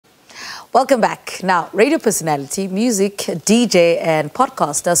Welcome back. Now, radio personality, music, DJ and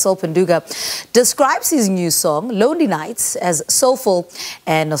podcaster Sol Phenduka describes his new song, Lonely Nights, as soulful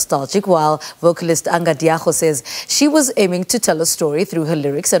and nostalgic, while vocalist Anga Diago says she was aiming to tell a story through her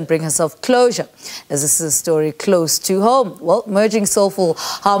lyrics and bring herself closure, as this is a story close to home. Well, merging soulful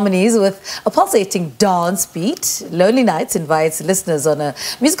harmonies with a pulsating dance beat, Lonely Nights invites listeners on a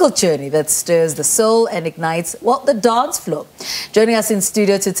musical journey that stirs the soul and ignites, well, the dance floor. Joining us in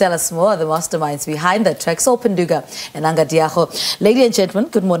studio to tell us more are the masterminds behind that track, Sol Phenduka and Anga Diago. Ladies and gentlemen,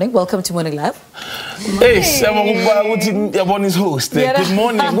 good morning. Welcome to Morning Live. Hey, I'm his host. Good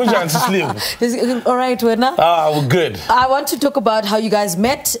morning. All right, we're now. We're good. I want to talk about how you guys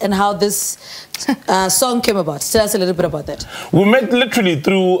met and how this song came about. Tell us a little bit about that. We met literally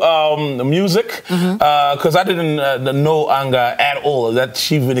through music, because I didn't know Anga at all, that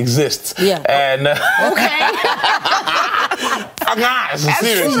she even exists. Yeah. And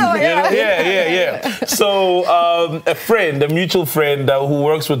seriously. Yeah. So a friend, a mutual friend who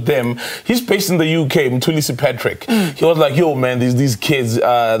works with them, he's based in the UK, Mtulisi Patrick. He was like, yo, man, these kids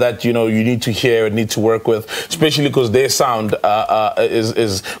that, you know, you need to hear and need to work with, especially because their sound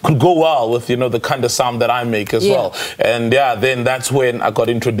could go well with, you know, the kind of sound that I make as well. And yeah, then that's when I got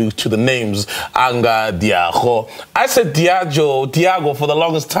introduced to the names Anga Diago. I said Diago for the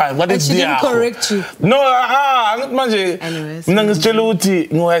longest time. What is Diago? She didn't correct you. No, anyways.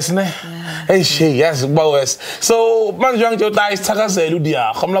 So I'm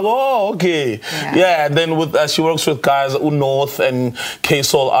like, oh, okay. Yeah, and then with she works with guys North and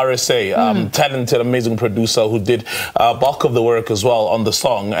Sol RSA, talented, amazing producer who did bulk of the work as well on the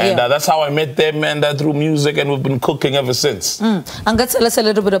song. And that's how I met them, and through music, and we've been cooking ever since. Anga, tell us a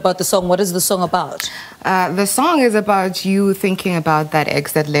little bit about the song. What is the song about? The song is about you thinking about that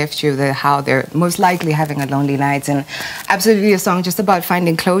ex that left you, how they're most likely having a lonely night, and absolutely a song just about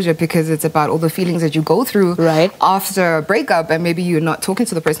finding closure, because it's about all the feelings that you go through after a breakup, and maybe you're not talking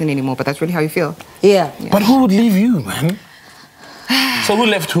to the person anymore, but that's really how you feel. Yeah. But who would leave you, man? So who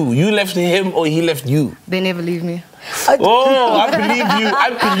left who? You left him or he left you? They never leave me. Oh, I believe you. I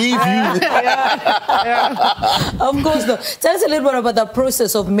believe you. Of course, though. Tell us a little bit about the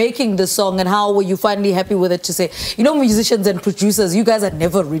process of making the song, and how were you finally happy with it to say, you know, musicians and producers, you guys are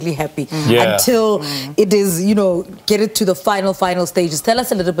never really happy until it is, you know, get it to the final stages. Tell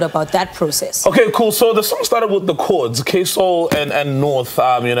us a little bit about that process. Okay, cool. So the song started with the chords. K-Sol and North,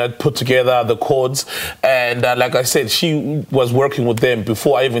 you know, put together the chords. And like I said, she was working with them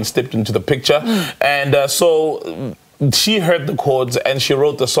before I even stepped into the picture. And so she heard the chords and she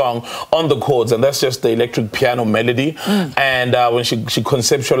wrote the song on the chords, and that's just the electric piano melody. And when she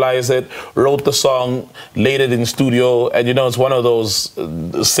conceptualized it, wrote the song, laid it in studio, and you know, it's one of those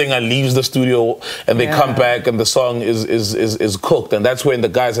singer leaves the studio and they come back and the song is cooked. And that's when the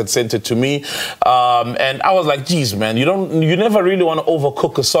guys had sent it to me, and I was like, geez, man, you never really want to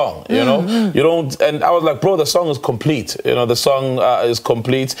overcook a song, you know. You don't. And I was like, bro, the song is complete, you know, the song is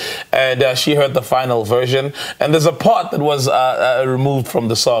complete. And she heard the final version, and there's a part that was removed from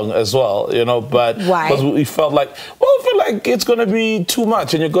the song as well, you know, but because we felt like, it's gonna be too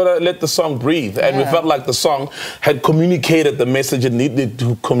much, and you gotta let the song breathe. And we felt like the song had communicated the message it needed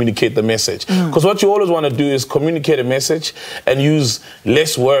to communicate the message. Because what you always want to do is communicate a message and use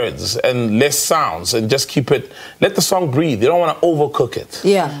less words and less sounds, and just let the song breathe. You don't want to overcook it.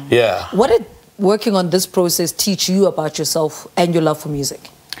 Yeah. What did working on this process teach you about yourself and your love for music?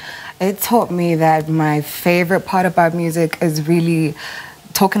 It taught me that my favorite part about music is really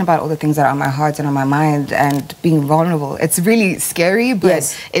talking about all the things that are on my heart and on my mind, and being vulnerable. It's really scary,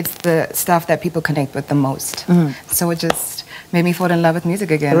 but it's the stuff that people connect with the most. So it just made me fall in love with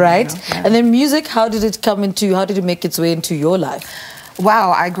music again. Right. You know? And then music, how did it make its way into your life?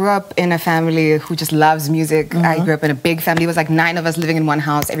 Wow, I grew up in a family who just loves music. I grew up in a big family. It was like 9 of us living in one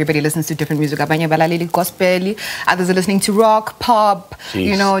house. Everybody listens to different music. Abanye balaleli gospel, others are listening to rock, pop,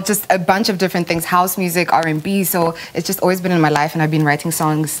 you know, just a bunch of different things, house music, R&B. So it's just always been in my life, and I've been writing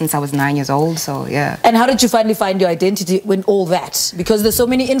songs since I was 9 years old, so yeah. And how did you finally find your identity when all that? Because there's so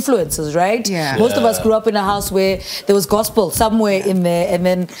many influences, right? Yeah. Most of us grew up in a house where there was gospel somewhere in there, and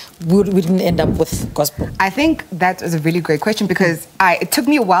then we didn't end up with gospel. I think that is a really great question, because it took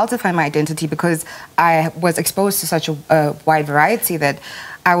me a while to find my identity, because I was exposed to such a wide variety that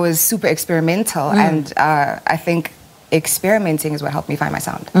I was super experimental, and I think experimenting is what helped me find my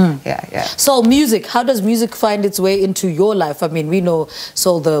sound. So music, how does music find its way into your life? I mean, we know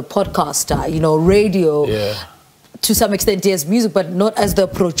Sol the podcaster, you know, radio. to some extent, yes, music, but not as the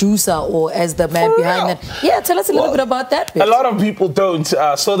producer or as the man behind it. Yeah, tell us a little bit about that bit. A lot of people don't.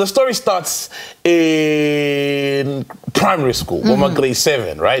 So the story starts in primary school, when I'm grade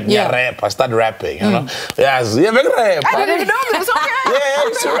 7, right? Yeah, rap. I started rapping, you know. Yes, yeah, big rap. I didn't even know it was okay. Yeah, I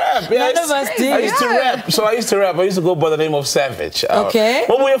used to rap. Yeah, None of us did. I used to rap. So I used to rap. I used to go by the name of Savage. Okay.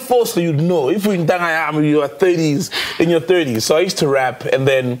 When we were forced to, you'd know. If you're in Dangayam, you're in your 30s. So I used to rap, and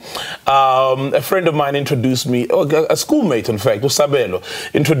then a friend of mine introduced me, a schoolmate, in fact, Sabelo,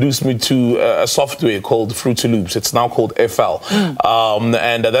 introduced me to a software called Fruity Loops. It's now called FL.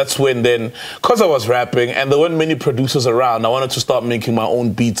 And that's when then, because I was rapping, and there weren't many producers around, I wanted to start making my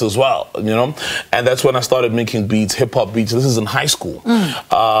own beats as well, you know? And that's when I started making beats, hip-hop beats. This is in high school.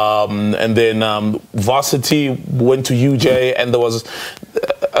 And then Varsity went to UJ, and there was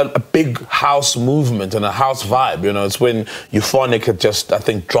a big house movement and a house vibe, you know. It's when Euphonic had just, I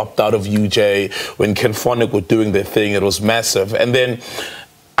think, dropped out of UJ, when Ken Phonic were doing their thing. It was massive. And then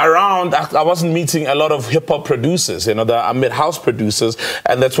around, I wasn't meeting a lot of hip-hop producers, you know. I met house producers,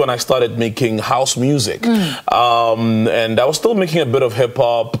 and that's when I started making house music. And I was still making a bit of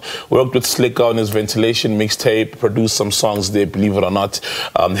hip-hop, worked with Slicker on his Ventilation mixtape, produced some songs there, believe it or not,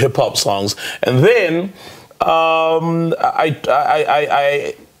 hip-hop songs. And then I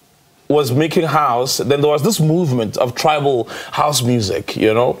was making house. Then there was this movement of tribal house music,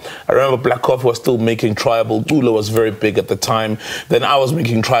 you know. I remember Black Coffee was still making tribal. Dula was very big at the time. Then I was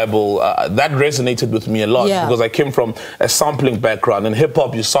making tribal. That resonated with me a lot because I came from a sampling background. In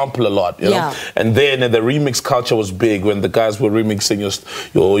hip-hop, you sample a lot, you know. And then the remix culture was big when the guys were remixing your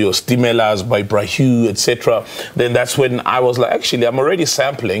Stimelas by Brahu, etc. Then that's when I was like, actually, I'm already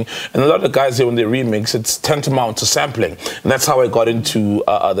sampling. And a lot of the guys here, when they remix, it's tantamount to sampling. And that's how I got into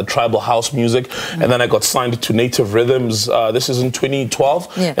the tribal house music. And then I got signed to Native Rhythms. This is in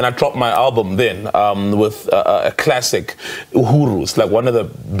 2012. And I dropped my album then with a classic, Uhuru. It's like one of the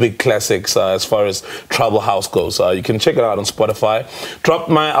big classics as far as tribal house goes. You can check it out on Spotify. Dropped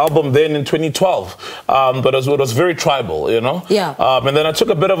my album then in 2012. But it was very tribal, you know? And then I took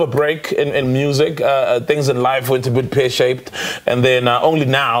a bit of a break in music. Things in life went a bit pear-shaped. And then only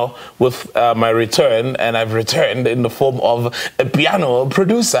now with my return, and I've returned in the form of a piano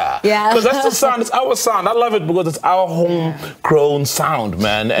producer. Because that's the sound, it's our sound. I love it because it's our homegrown sound,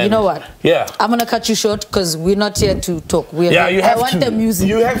 man. And you know what? I'm going to cut you short because we're not here to talk. You have I want the music.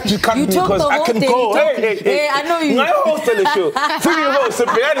 You have to cut me because I can go. Hey, I know you. I host the show.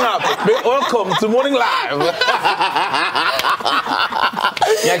 Welcome to Morning Live.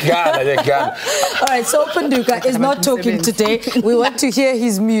 All right, Sol Phenduka is not talking today. We want to hear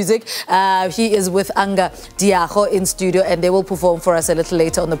his music. He is with Anga Diago in studio, and they will perform for us a little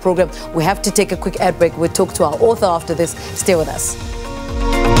later on the program. We have to take a quick ad break. We'll talk to our author after this. Stay with us.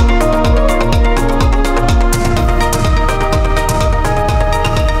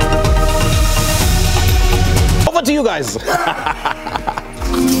 Over to you guys.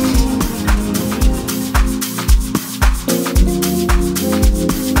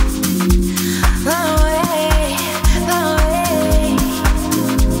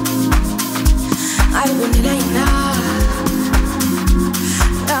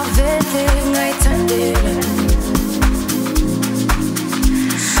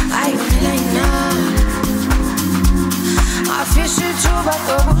 I fish it too, but